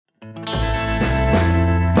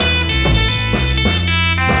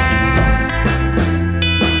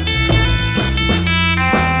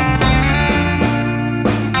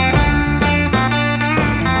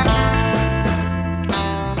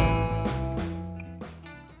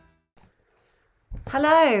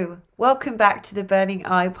Hello, welcome back to the Burning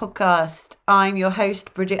Eye podcast. I'm your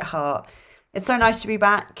host, Bridget Hart. It's so nice to be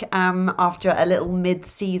back after a little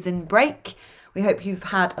mid-season break. We hope you've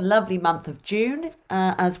had a lovely month of June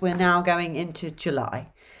as we're now going into July.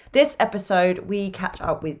 This episode, we catch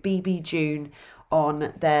up with BB June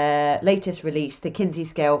on their latest release, The Kinsey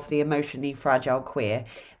Scale for the Emotionally Fragile Queer.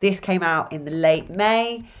 This came out in the late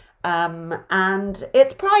May. And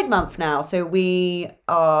it's Pride Month now, so we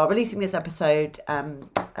are releasing this episode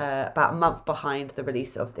about a month behind the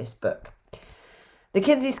release of this book. The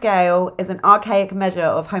Kinsey Scale is an archaic measure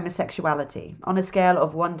of homosexuality on a scale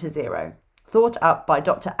of 1 to 0, thought up by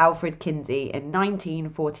Dr. Alfred Kinsey in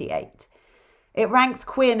 1948. It ranks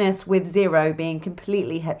queerness with 0 being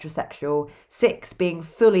completely heterosexual, 6 being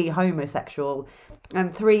fully homosexual,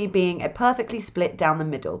 and 3 being a perfectly split down the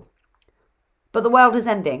middle. But the world is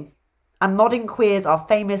ending, and modern queers are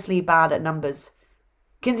famously bad at numbers.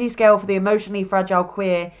 Kinsey Scale for the Emotionally Fragile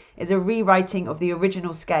Queer is a rewriting of the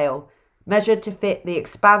original scale, measured to fit the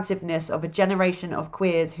expansiveness of a generation of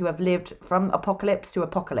queers who have lived from apocalypse to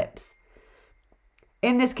apocalypse.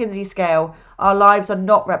 In this Kinsey Scale, our lives are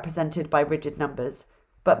not represented by rigid numbers,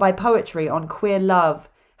 but by poetry on queer love,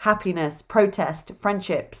 happiness, protest,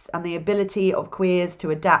 friendships, and the ability of queers to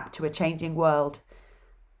adapt to a changing world.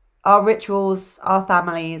 Our rituals, our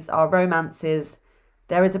families, our romances,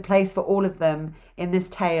 there is a place for all of them in this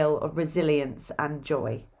tale of resilience and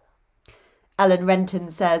joy. Ellen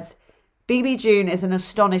Renton says, BB June is an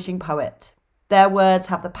astonishing poet. Their words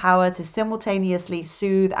have the power to simultaneously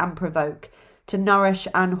soothe and provoke, to nourish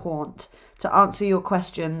and haunt, to answer your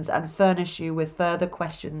questions and furnish you with further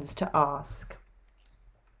questions to ask.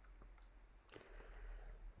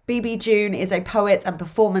 BB June is a poet and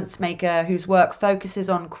performance maker whose work focuses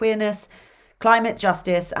on queerness, climate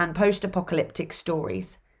justice, and post-apocalyptic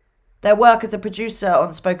stories. Their work as a producer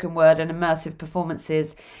on spoken word and immersive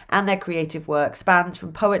performances and their creative work spans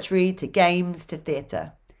from poetry to games to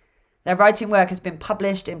theatre. Their writing work has been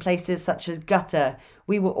published in places such as Gutter,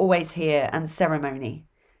 We Were Always Here, and Ceremony.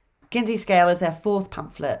 Kinsey Scale is their 4th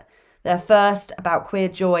pamphlet. Their first, about queer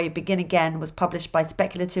joy, Begin Again, was published by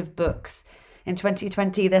Speculative Books. In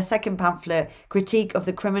 2020, their 2nd pamphlet, Critique of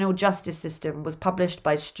the Criminal Justice System, was published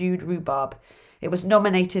by Stewed Rhubarb. It was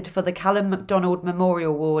nominated for the Callum MacDonald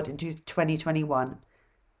Memorial Award in 2021.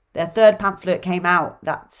 Their 3rd pamphlet came out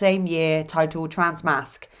that same year, titled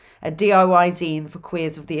Transmasc, a DIY zine for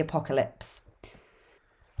queers of the apocalypse.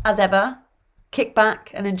 As ever, kick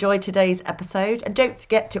back and enjoy today's episode, and don't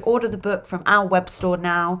forget to order the book from our web store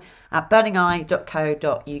now at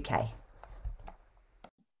burningeye.co.uk.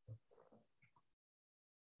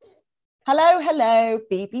 Hello,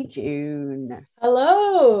 BB June.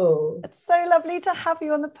 Hello. It's so lovely to have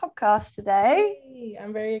you on the podcast today. Hey,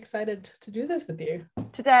 I'm very excited to do this with you.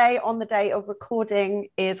 Today, on the day of recording,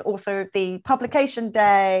 is also the publication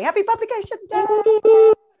day. Happy publication day!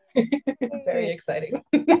 Very exciting.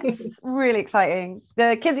 Yes, really exciting.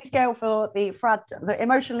 The Kinsey Scale for the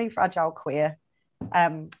Emotionally Fragile Queer.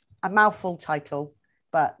 A mouthful title,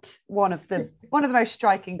 but one of the most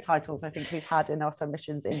striking titles I think we've had in our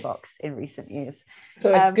submissions inbox in recent years.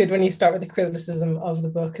 So it's good when you start with the criticism of the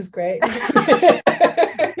book is great.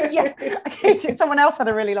 Yeah, someone else had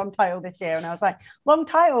a really long title this year, and I was like, long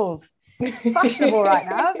titles, fashionable right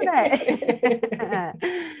now, isn't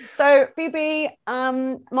it? So, BB,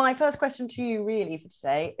 my first question to you really for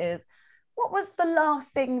today is, what was the last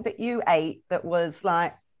thing that you ate that was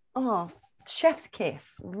like, oh, chef's kiss?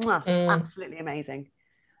 Absolutely amazing.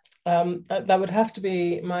 That would have to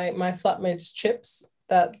be my flatmates' chips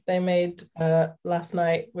that they made last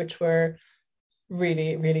night, which were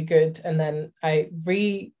really, really good. And then I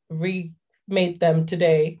remade them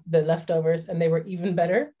today, the leftovers, and they were even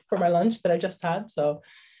better for my lunch that I just had. So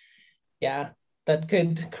yeah, that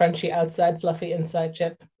good crunchy outside, fluffy inside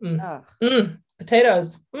chip.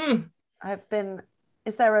 Potatoes.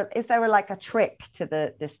 Is there like a trick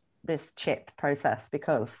to this chip process?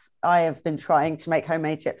 Because I have been trying to make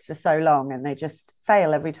homemade chips for so long and they just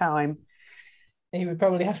fail every time. You would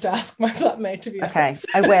probably have to ask my flatmate, to be honest.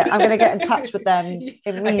 Okay, I will. I'm going to get in touch with them immediately.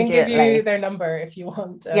 I can give you their number if you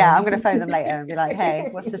want. Yeah, I'm going to phone them later and be like, hey,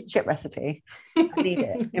 what's this chip recipe? I need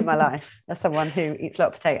it in my life as someone who eats a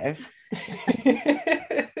lot of potatoes.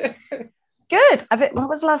 Good. What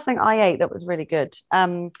was the last thing I ate that was really good?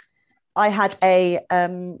 I had a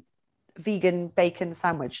vegan bacon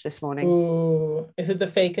sandwich this morning. Ooh, is it the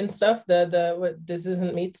bacon stuff? What, this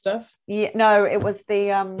isn't meat stuff? Yeah, no, it was the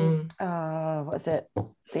what is it?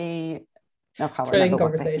 I can't remember.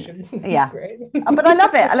 Conversation. Yeah, great. But I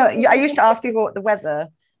love it. I used to ask people what the weather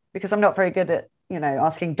because I'm not very good at,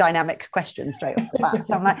 asking dynamic questions straight off the bat.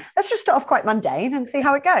 So I'm like, let's just start off quite mundane and see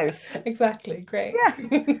how it goes. Exactly. Great. Yeah.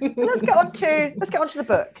 Let's get on to the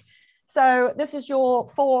book. So this is your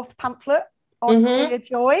fourth pamphlet on queer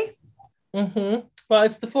joy. Well,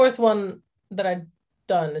 it's the fourth one that I've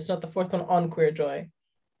done. It's not the fourth one on queer joy.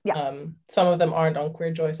 Yeah. Some of them aren't on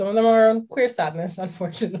queer joy. Some of them are on queer sadness,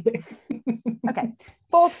 unfortunately. Okay.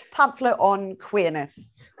 Fourth pamphlet on queerness,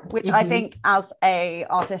 which I think as a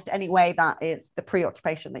artist anyway, that is the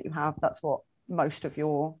preoccupation that you have. That's what most of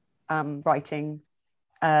your writing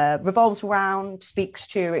revolves around, speaks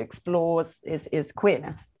to, explores, is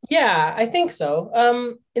queerness. Yeah, I think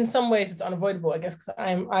so. In some ways it's unavoidable, I guess, because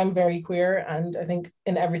I'm very queer, and I think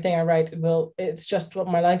in everything I write it's just what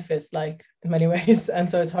my life is like in many ways, and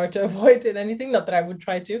so it's hard to avoid in anything, not that I would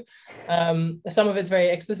try to. Some of it's very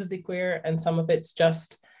explicitly queer, and some of it's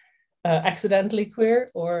just accidentally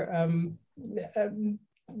queer, or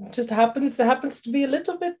just happens to be a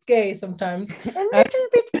little bit gay sometimes. A little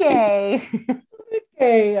bit gay.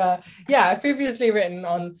 Yeah, I've previously written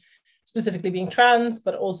on specifically being trans,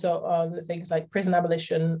 but also on things like prison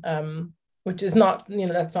abolition, which is not,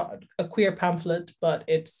 that's not a queer pamphlet, but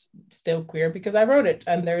it's still queer because I wrote it,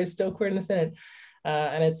 and there is still queerness in it.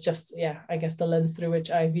 And it's just, I guess the lens through which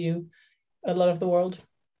I view a lot of the world.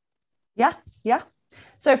 Yeah.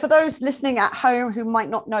 So for those listening at home who might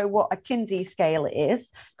not know what a Kinsey scale is,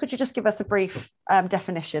 could you just give us a brief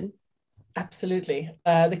definition? Absolutely.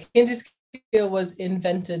 The Kinsey scale was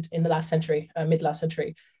invented in the last century, mid-last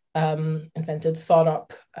century, thought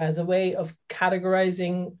up as a way of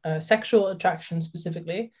categorizing sexual attraction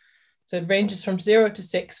specifically. So it ranges from 0 to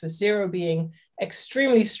 6, with 0 being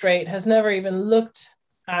extremely straight, has never even looked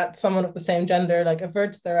at someone of the same gender, like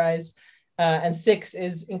averts their eyes. And 6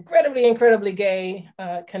 is incredibly gay,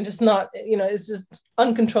 can just not, it's just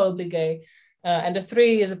uncontrollably gay. And a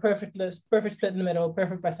 3 is a perfect split in the middle,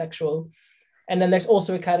 perfect bisexual. And then there's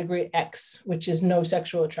also a category X, which is no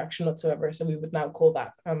sexual attraction whatsoever. So we would now call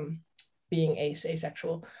that being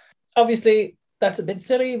asexual. Obviously, that's a bit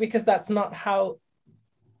silly because it's not how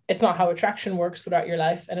attraction works throughout your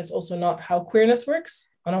life. And it's also not how queerness works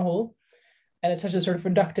on a whole. And it's such a sort of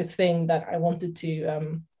reductive thing that I wanted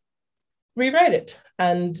to rewrite it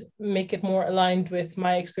and make it more aligned with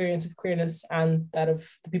my experience of queerness and that of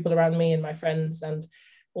the people around me and my friends and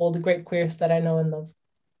all the great queers that I know and love.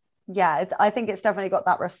 Yeah, I think it's definitely got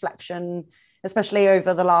that reflection, especially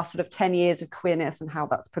over the last sort of 10 years of queerness and how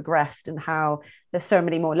that's progressed and how there's so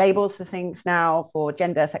many more labels for things now for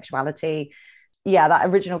gender, sexuality. Yeah, that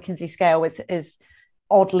original Kinsey scale is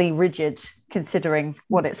oddly rigid considering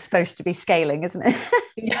what it's supposed to be scaling, isn't it?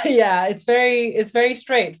 Yeah, it's very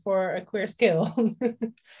straight for a queer scale.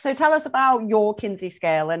 So tell us about your Kinsey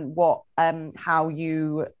scale and what how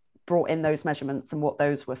you brought in those measurements and what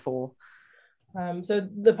those were for. So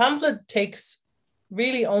the pamphlet takes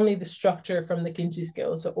really only the structure from the Kinsey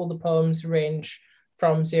scale. So all the poems range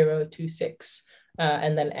from 0 to 6,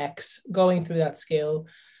 and then X, going through that scale.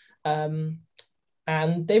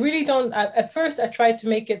 And they really don't, at first I tried to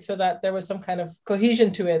make it so that there was some kind of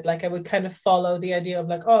cohesion to it. Like I would kind of follow the idea of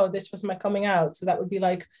like, oh, this was my coming out. So that would be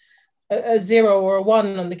like a 0 or a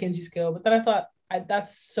 1 on the Kinsey scale. But then I thought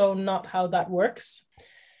that's so not how that works.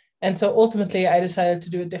 And so ultimately I decided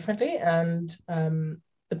to do it differently. And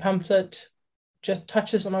the pamphlet just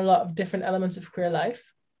touches on a lot of different elements of queer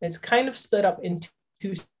life. It's kind of split up into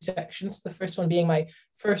 2 sections. The first one being my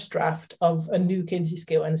first draft of a new Kinsey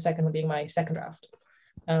scale, and the second one being my second draft.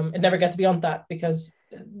 It never gets beyond that because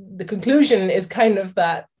the conclusion is kind of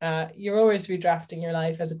that you're always redrafting your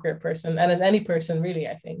life as a queer person, and as any person really,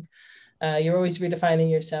 I think. You're always redefining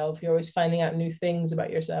yourself. You're always finding out new things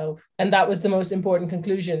about yourself. And that was the most important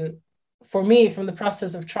conclusion for me from the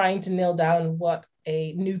process of trying to nail down what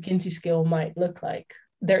a new Kinsey scale might look like.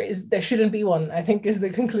 There shouldn't be one, I think, is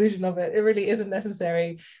the conclusion of it. It really isn't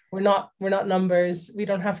necessary. We're not numbers. We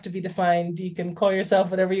don't have to be defined. You can call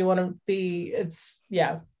yourself whatever you want to be. It's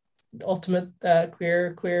ultimate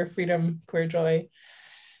queer freedom, queer joy.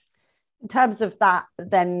 In terms of that,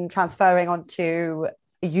 then transferring onto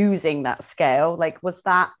using that scale, like was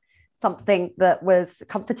that something that was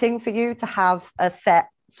comforting for you to have a set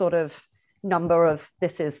sort of number of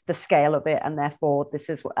this is the scale of it, and therefore this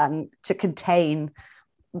is, and to contain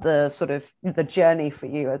the sort of the journey for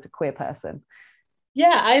you as a queer person?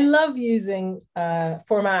 Yeah, I love using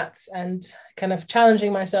formats and kind of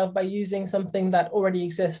challenging myself by using something that already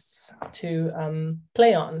exists to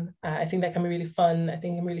play on. I think that can be really fun. I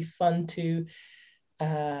think it's really fun to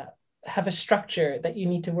have a structure that you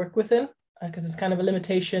need to work within because it's kind of a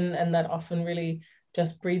limitation, and that often really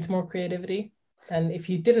just breeds more creativity. And if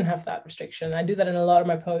you didn't have that restriction, I do that in a lot of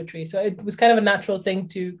my poetry. So it was kind of a natural thing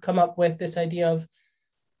to come up with this idea of,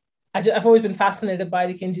 I've always been fascinated by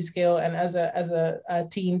the Kinsey scale, and as a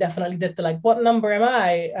teen, definitely did the like, what number am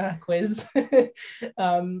I quiz.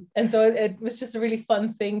 And so it was just a really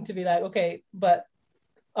fun thing to be like, okay, but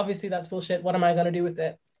obviously that's bullshit. What am I going to do with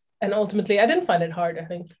it? And ultimately, I didn't find it hard. I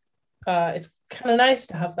think it's kind of nice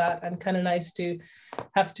to have that, and kind of nice to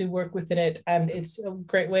have to work within it. And it's a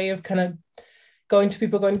great way of kind of going to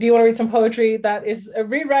people going, do you want to read some poetry that is a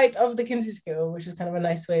rewrite of the Kinsey scale, which is kind of a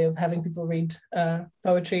nice way of having people read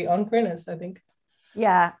poetry on queerness, I think.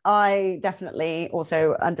 Yeah, I definitely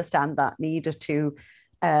also understand that need to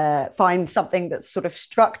find something that's sort of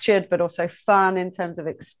structured but also fun in terms of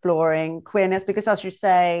exploring queerness, because as you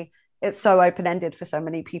say, it's so open-ended for so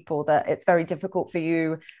many people that it's very difficult for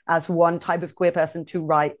you as one type of queer person to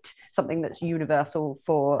write something that's universal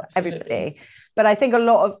for everybody. But I think a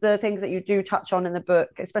lot of the things that you do touch on in the book,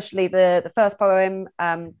 especially the first poem,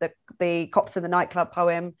 the Cops in the Nightclub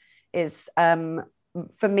poem, is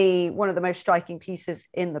for me one of the most striking pieces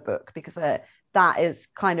in the book, because that is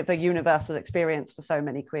kind of a universal experience for so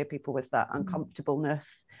many queer people, with that uncomfortableness,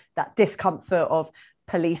 that discomfort of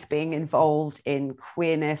police being involved in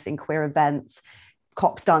queerness, in queer events,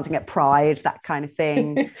 cops dancing at Pride, that kind of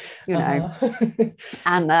thing, you know.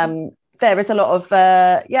 And there is a lot of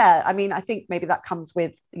I mean, I think maybe that comes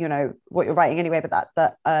with, you know, what you're writing anyway, but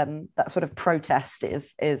that sort of protest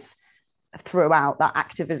is throughout, that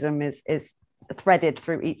activism is threaded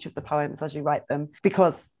through each of the poems as you write them,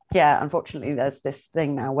 because unfortunately there's this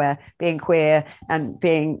thing now where being queer and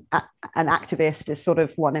being an activist is sort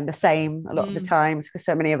of one and the same a lot of the times, because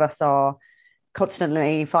so many of us are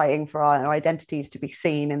constantly fighting for our identities to be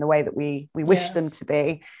seen in the way that we wish them to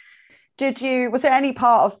be. Was there any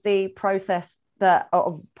part of the process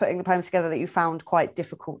of putting the poems together that you found quite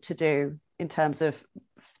difficult to do in terms of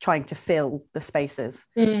trying to fill the spaces?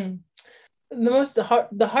 The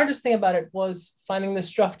hardest thing about it was finding the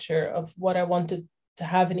structure of what I wanted to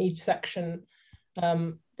have in each section.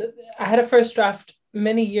 I had a first draft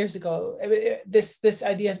many years ago. This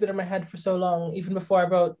idea has been in my head for so long, even before I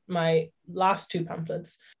wrote my last two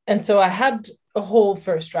pamphlets. And so I had a whole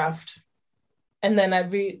first draft. And then I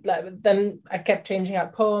kept changing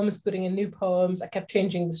out poems, putting in new poems. I kept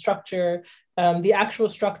changing the structure. The actual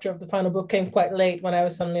structure of the final book came quite late, when I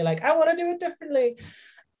was suddenly like, I want to do it differently.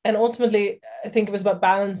 And ultimately, I think it was about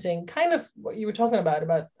balancing kind of what you were talking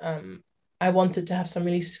about I wanted to have some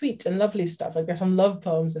really sweet and lovely stuff. Like, there's some love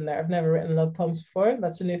poems in there. I've never written love poems before.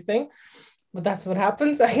 That's a new thing. But that's what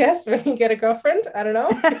happens, I guess, when you get a girlfriend. I don't know.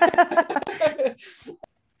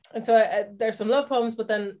 And so there's some love poems, but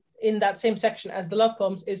then in that same section as the love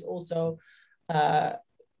poems is also the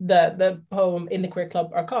poem In the Queer Club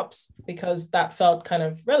Are Cops, because that felt kind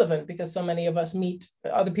of relevant, because so many of us meet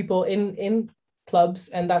other people in clubs,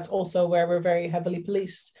 and that's also where we're very heavily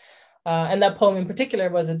policed. And that poem in particular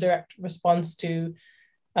was a direct response to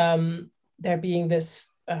there being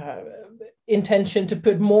this intention to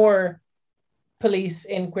put more police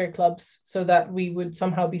in queer clubs so that we would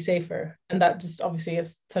somehow be safer. And that just obviously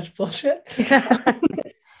is such bullshit.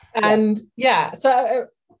 And so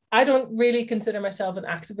I don't really consider myself an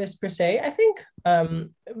activist per se. I think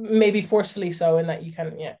maybe forcefully so, in that you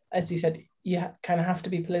can, as you said, you kind of have to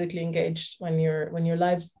be politically engaged when your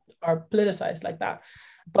lives are politicized like that.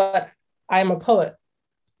 But I'm a poet,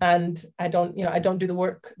 and I don't do the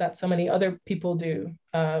work that so many other people do,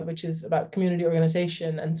 which is about community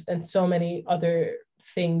organization and so many other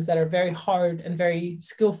things that are very hard and very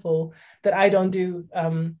skillful that I don't do.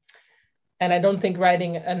 And I don't think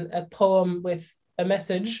writing a poem with a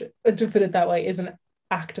message, to put it that way, is an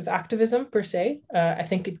act of activism per se. I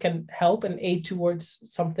think it can help and aid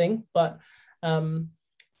towards something, but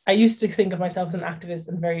I used to think of myself as an activist,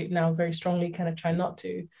 and very strongly kind of try not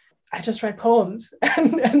to. I just write poems,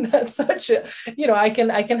 and that's such a, I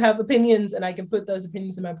can have opinions, and I can put those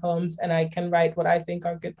opinions in my poems, and I can write what I think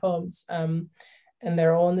are good poems. And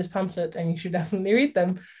they're all in this pamphlet, and you should definitely read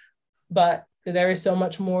them. But there is so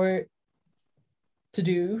much more to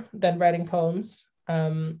do than writing poems.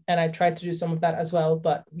 And I tried to do some of that as well.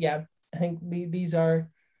 But yeah, I think these are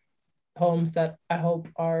poems that I hope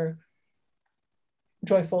are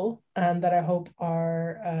joyful, and that I hope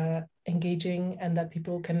are engaging, and that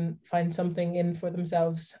people can find something in for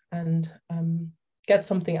themselves and get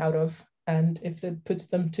something out of. And if it puts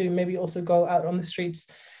them to maybe also go out on the streets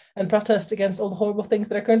and protest against all the horrible things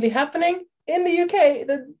that are currently happening in the UK,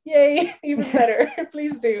 then yay, even better.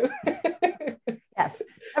 Please do. Yes,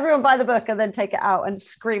 everyone buy the book and then take it out and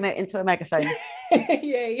scream it into a megaphone.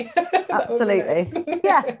 Yay. Absolutely. Nice.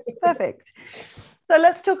 Yeah, perfect. So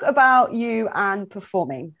let's talk about you and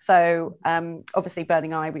performing. So obviously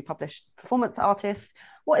Burning Eye, we published Performance Artist.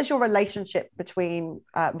 What is your relationship between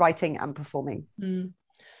writing and performing?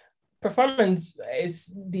 Performance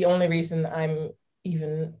is the only reason I'm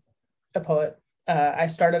even a poet. I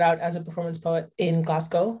started out as a performance poet in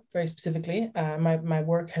Glasgow, very specifically. My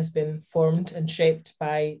work has been formed and shaped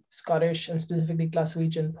by Scottish and specifically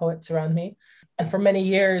Glaswegian poets around me. And for many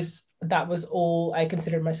years, that was all I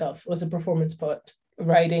considered myself, was a performance poet.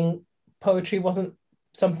 Writing poetry wasn't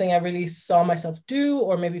something I really saw myself do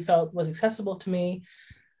or maybe felt was accessible to me.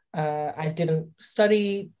 I didn't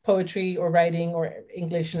study poetry or writing or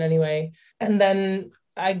English in any way. And then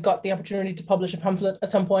I got the opportunity to publish a pamphlet at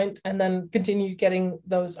some point and then continued getting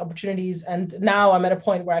those opportunities. And now I'm at a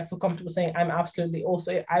point where I feel comfortable saying I'm absolutely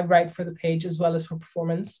also, I write for the page as well as for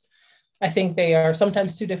performance. I think they are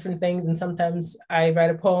sometimes two different things. And sometimes I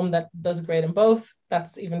write a poem that does great in both.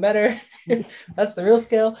 That's even better. That's the real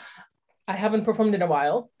skill. I haven't performed in a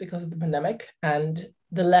while because of the pandemic. And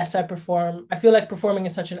the less I perform, I feel like performing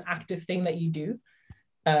is such an active thing that you do.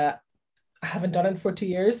 I haven't done it for 2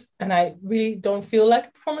 years and I really don't feel like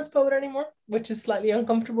a performance poet anymore, which is slightly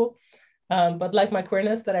uncomfortable. But like my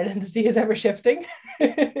queerness, that identity is ever shifting.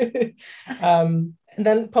 And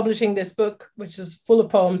then publishing this book, which is full of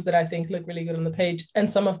poems that I think look really good on the page. And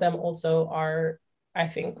some of them also are, I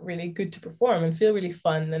think, really good to perform and feel really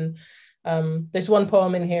fun. And there's one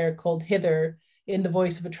poem in here called Hither in the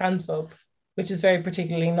voice of a transphobe, which is very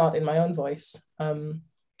particularly not in my own voice. And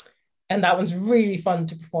that one's really fun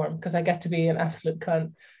to perform because I get to be an absolute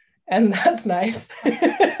cunt. And that's nice.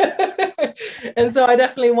 And so I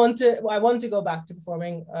definitely want to go back to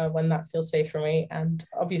performing when that feels safe for me. And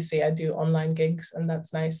obviously I do online gigs and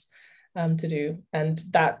that's nice to do. And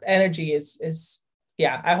that energy is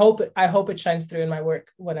yeah, I hope it shines through in my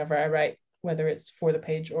work whenever I write, whether it's for the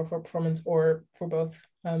page or for performance or for both.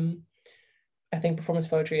 I think performance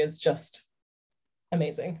poetry is just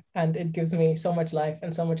amazing and it gives me so much life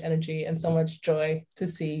and so much energy and so much joy to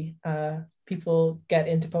see people get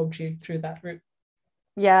into poetry through that route.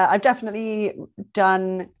 Yeah, I've definitely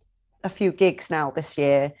done a few gigs now this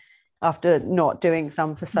year after not doing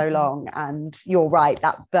some for so long. And you're right,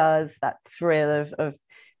 that buzz, that thrill of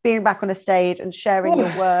being back on a stage and sharing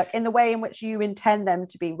your work in the way in which you intend them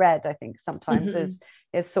to be read, I think sometimes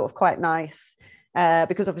is sort of quite nice.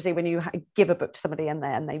 Because obviously when you give a book to somebody and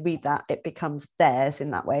they read that, it becomes theirs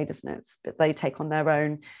in that way, doesn't it? But they take on their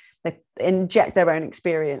own, they inject their own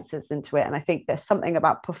experiences into it. And I think there's something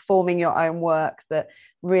about performing your own work that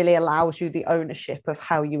really allows you the ownership of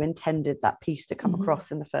how you intended that piece to come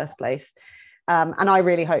across in the first place. And I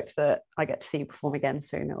really hope that I get to see you perform again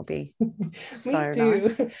soon. It'll be me so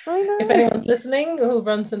too. Nice. I know. If anyone's listening who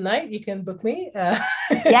runs a night, you can book me.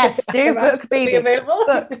 Yes, do book Bibi.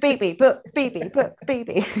 Book Bibi. Book Bibi. Book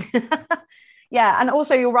Bibi. Yeah, and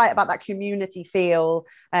also you're right about that community feel.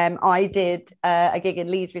 I did a gig in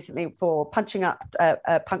Leeds recently for Punching Up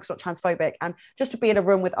Punks Not Transphobic, and just to be in a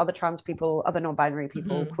room with other trans people, other non-binary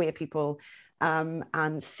people, queer people,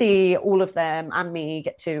 and see all of them and me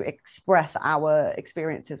get to express our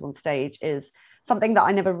experiences on stage is something that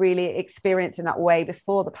I never really experienced in that way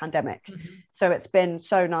before the pandemic. So it's been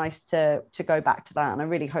so nice to go back to that, and I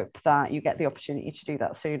really hope that you get the opportunity to do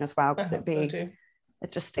that soon as well, because it'd be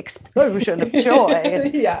just explosion of joy.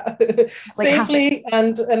 Yeah, like safely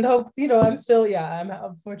and hope, I'm still, I'm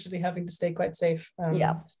unfortunately having to stay quite safe.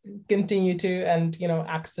 Continue to, and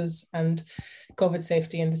access and COVID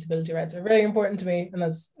safety and disability rights are very important to me, and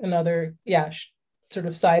that's another sort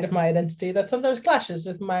of side of my identity that sometimes clashes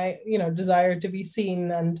with my desire to be seen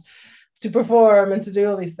and to perform and to do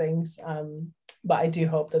all these things. But I do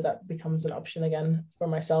hope that becomes an option again for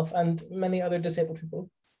myself and many other disabled people.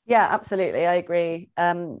 Yeah, absolutely. I agree.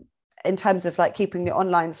 In terms of like keeping the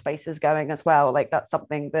online spaces going as well, like that's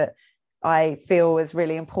something that I feel is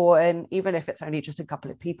really important, even if it's only just a couple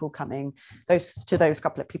of people coming. Those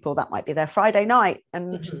couple of people, that might be their Friday night,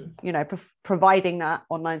 and providing that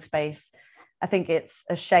online space. I think it's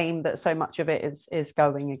a shame that so much of it is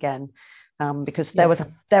going again, because there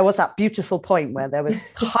was that beautiful point where there was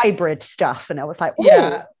hybrid stuff, and I was like,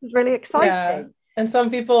 it was really exciting. Yeah. And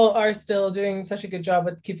some people are still doing such a good job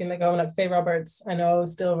at keeping that going. Like Faye Roberts, I know,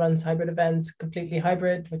 still runs hybrid events, completely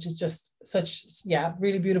hybrid, which is just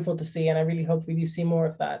really beautiful to see. And I really hope we do see more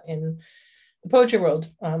of that in the poetry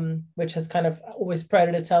world, which has kind of always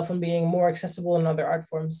prided itself on being more accessible in other art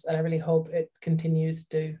forms. And I really hope it continues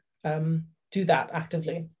to do that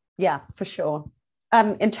actively. Yeah, for sure.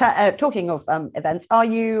 Talking of events, are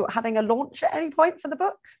you having a launch at any point for the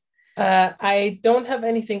book? I don't have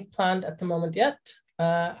anything planned at the moment yet.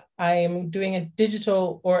 I'm doing a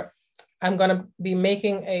digital, or I'm going to be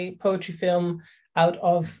making a poetry film out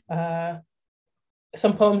of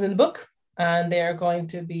some poems in the book, and they are going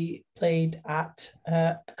to be played at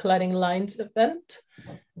a Colliding Lines event,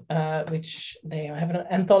 which they have an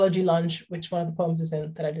anthology launch, which one of the poems is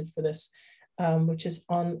in that I did for this, which is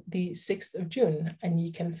on the 6th of June. And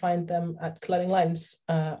you can find them at Colliding Lines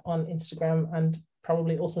on Instagram, and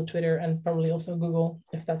probably also Twitter, and probably also Google,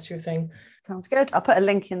 if that's your thing. Sounds good. I'll put a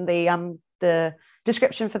link in the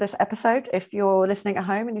description for this episode if you're listening at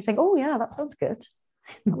home and you think, oh yeah, that sounds good.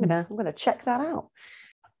 I'm gonna check that out.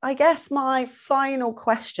 I guess my final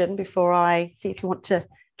question before I see if you want to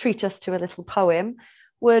treat us to a little poem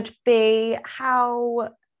would be how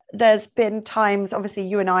there's been times, obviously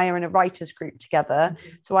you and I are in a writers group together,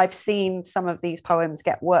 so I've seen some of these poems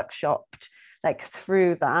get workshopped like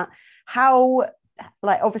through that. How,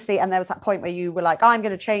 like, obviously, and there was that point where you were like, I'm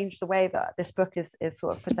going to change the way that this book is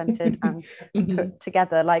sort of presented and put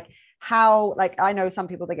together. Like how, like, I know some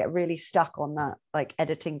people that get really stuck on that like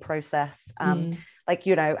editing process. Like,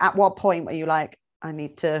 you know, at what point were you like, I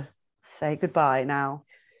need to say goodbye now?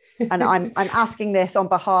 And I'm asking this on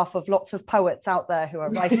behalf of lots of poets out there who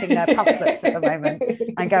are writing their pamphlets at the moment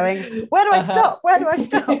and going, where do I stop? Where do I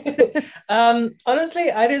stop?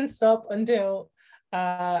 Honestly, I didn't stop until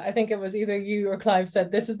I think it was either you or Clive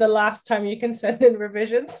said, this is the last time you can send in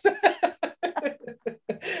revisions.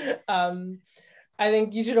 I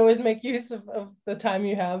think you should always make use of the time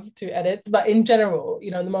you have to edit. But in general,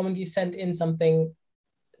 you know, the moment you send in something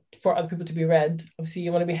for other people to be read, obviously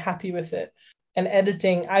you want to be happy with it. And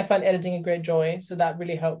editing, I find editing a great joy. So that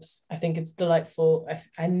really helps. I think it's delightful.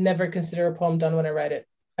 I never consider a poem done when I write it.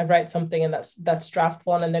 I write something and that's draft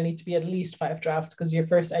one, and there need to be at least 5 drafts because your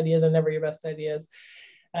first ideas are never your best ideas.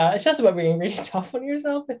 It's just about being really tough on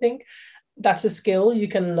yourself. I think that's a skill you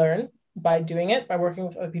can learn by doing it, by working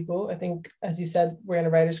with other people. I think, as you said, we're in a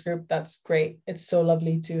writers group. That's great. It's so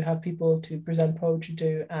lovely to have people to present poetry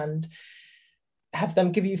to and have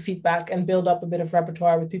them give you feedback and build up a bit of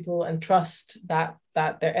repertoire with people and trust that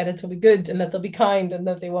their edits will be good and that they'll be kind and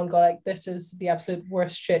that they won't go like, this is the absolute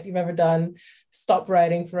worst shit you've ever done. Stop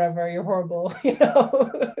writing forever. You're horrible, you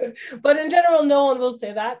know. But in general, no one will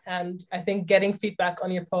say that. And I think getting feedback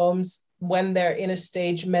on your poems when they're in a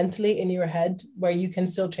stage mentally in your head where you can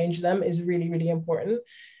still change them is really, really important.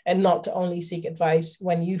 And not to only seek advice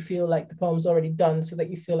when you feel like the poem's already done, so that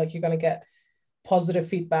you feel like you're going to get positive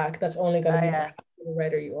feedback. That's only going to be the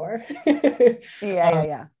writer you are.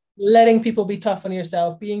 yeah. Letting people be tough on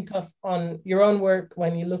yourself, being tough on your own work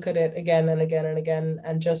when you look at it again and again and again,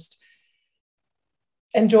 and just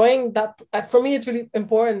enjoying that. For me, it's really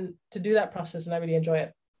important to do that process, and I really enjoy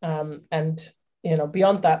it. And you know,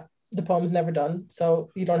 beyond that, the poem's never done,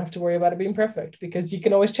 so you don't have to worry about it being perfect, because you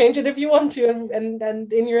can always change it if you want to, and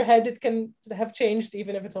in your head it can have changed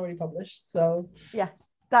even if it's already published. So yeah,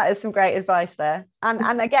 that is some great advice there.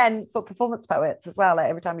 And again, for performance poets as well, like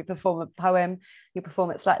every time you perform a poem, you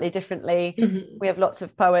perform it slightly differently. We have lots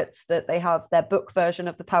of poets that they have their book version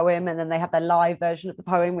of the poem, and then they have their live version of the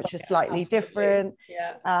poem, which is slightly different.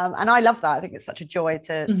 And I love that. I think it's such a joy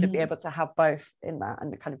to be able to have both in that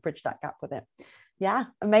and kind of bridge that gap with it. Yeah,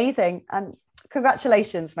 amazing. And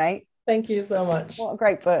congratulations, mate. Thank you so much. What a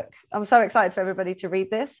great book. I'm so excited for everybody to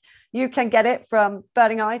read this. You can get it from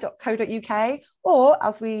burningeye.co.uk, or,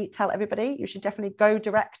 as we tell everybody, you should definitely go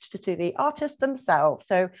direct to the artists themselves.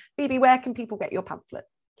 So Bibi, where can people get your pamphlet?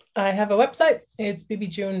 I have a website. It's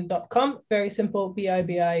bibijune.com. Very simple,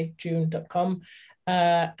 bibijune.com.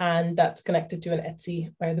 And that's connected to an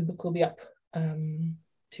Etsy where the book will be up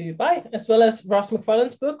to buy, as well as Ross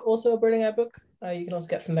McFarlane's book, also a Burning Eye book. You can also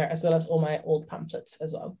get from there, as well as all my old pamphlets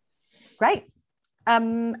as well. Great.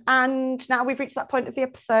 And now we've reached that point of the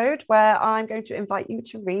episode where I'm going to invite you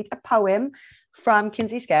to read a poem from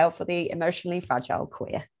Kinsey Scale for the Emotionally Fragile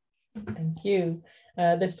Queer. Thank you.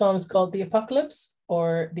 This poem is called The Apocalypse,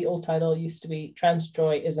 or the old title used to be Trans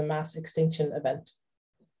Joy is a Mass Extinction Event.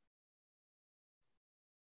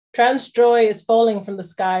 Trans joy is falling from the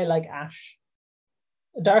sky like ash.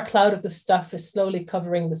 A dark cloud of the stuff is slowly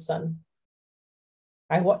covering the sun.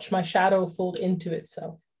 I watch my shadow fold into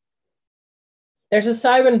itself. There's a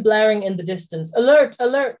siren blaring in the distance. Alert,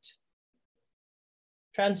 alert!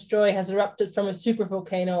 Trans joy has erupted from a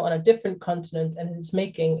supervolcano on a different continent and is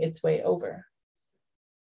making its way over.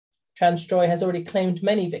 Trans joy has already claimed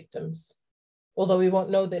many victims, although we won't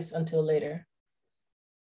know this until later.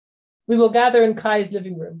 We will gather in Kai's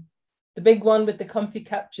living room, the big one with the comfy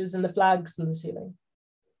couches and the flags in the ceiling,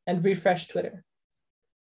 and refresh Twitter.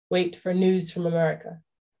 Wait for news from America.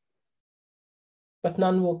 But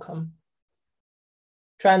none will come.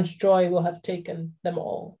 Trans joy will have taken them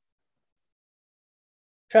all.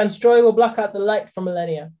 Transjoy will block out the light for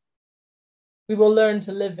millennia. We will learn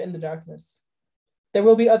to live in the darkness. There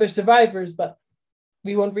will be other survivors, but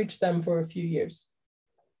we won't reach them for a few years.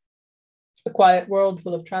 A quiet world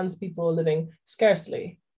full of trans people living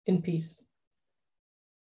scarcely in peace.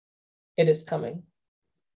 It is coming.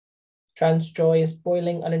 Trans joy is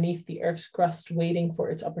boiling underneath the earth's crust, waiting for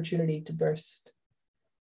its opportunity to burst.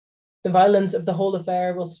 The violence of the whole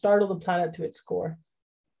affair will startle the planet to its core,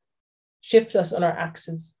 shift us on our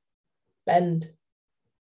axes, bend.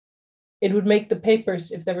 It would make the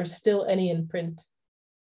papers if there were still any in print.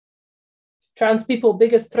 Trans people,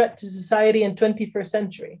 biggest threat to society in 21st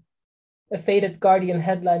century. A faded Guardian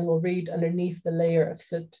headline will read underneath the layer of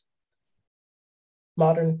soot.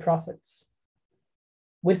 Modern prophets.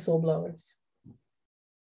 Whistleblowers.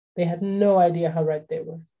 They had no idea how right they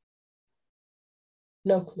were.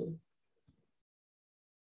 No clue.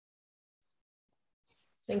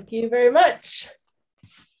 Thank you very much.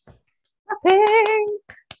 Clapping.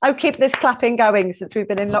 I'll keep this clapping going since we've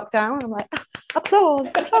been in lockdown. I'm like, applause,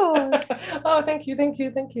 applause. Oh, thank you. Thank you,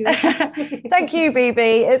 BB.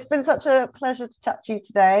 It's been such a pleasure to chat to you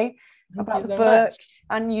today about the book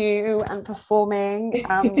and you and performing.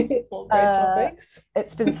 All great topics.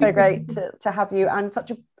 It's been so great to have you, and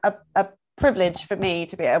such a privilege for me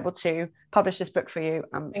to be able to publish this book for you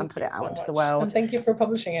and put it out into the world. And thank you for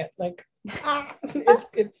publishing it.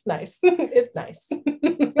 It's nice. It's nice.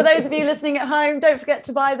 For those of you listening at home, don't forget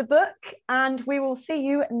to buy the book, and we will see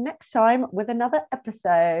you next time with another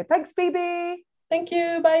episode. Thanks, BB. Thank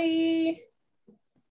you. Bye.